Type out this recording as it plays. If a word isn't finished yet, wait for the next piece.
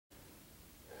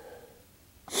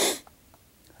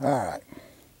Alright,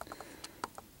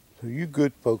 so you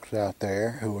good folks out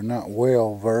there who are not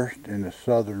well versed in the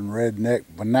southern redneck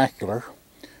vernacular,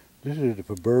 this is the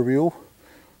proverbial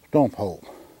stump hole.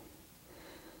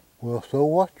 Well, so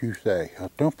what you say? A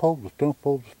stump hole's a stump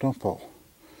hole's a stump hole.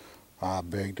 I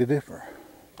beg to differ.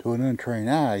 To an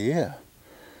untrained eye, yeah.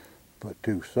 But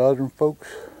to southern folks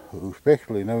who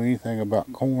especially know anything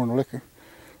about corn liquor,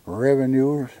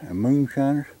 revenuers, and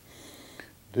moonshiners,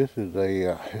 this is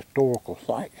a historical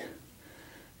site.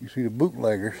 You see, the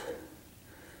bootleggers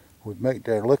would make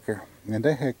their liquor, and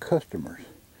they had customers,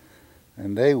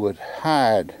 and they would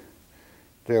hide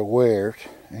their wares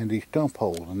in these stump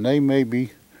holes, and they may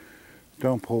be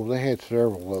stump holes. They had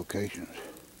several locations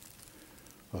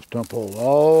of stump holes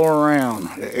all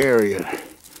around the area,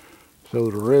 so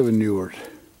the revenuers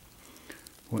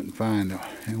wouldn't find them.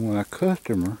 And when a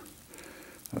customer,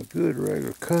 a good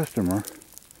regular customer,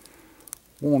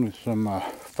 wanted some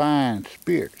fine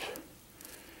spirits,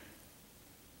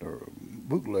 the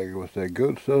bootlegger would say,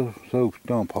 go to so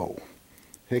stump hole,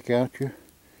 pick out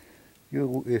your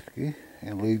whiskey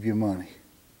and leave your money.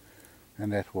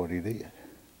 And that's what he did.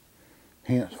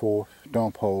 Henceforth,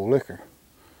 Stumphole Liquor.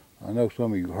 I know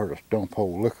some of you heard of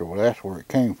Stumphole Liquor. Well, that's where it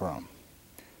came from.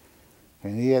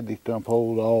 And he had these stump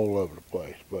holes all over the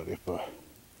place. But if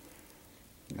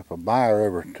a buyer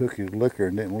ever took his liquor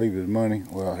and didn't leave his money,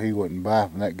 well, he wouldn't buy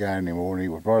from that guy anymore, and he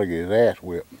would probably get his ass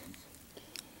whipped.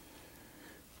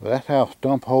 So that's how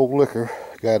Stumphole Liquor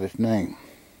got its name.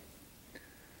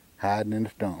 Hiding in the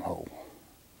stump hole.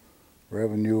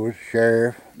 Revenuers,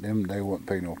 sheriff, them, they wouldn't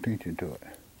pay no attention to it.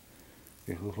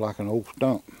 It looks like an old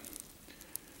stump.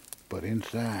 But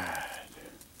inside,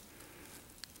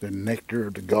 the nectar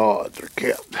of the gods are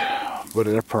kept, but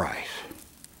at a price.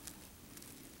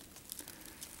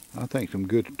 I think some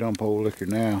good Stumphole liquor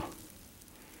now,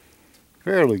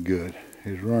 fairly good,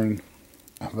 is running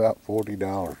about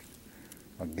 $40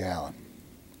 a gallon.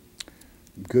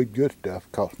 Good stuff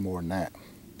costs more than that.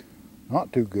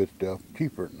 Not too good stuff,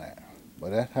 cheaper than that.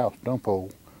 But that's how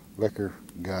Stumphole Liquor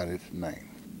got its name.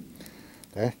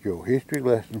 That's your history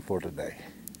lesson for today.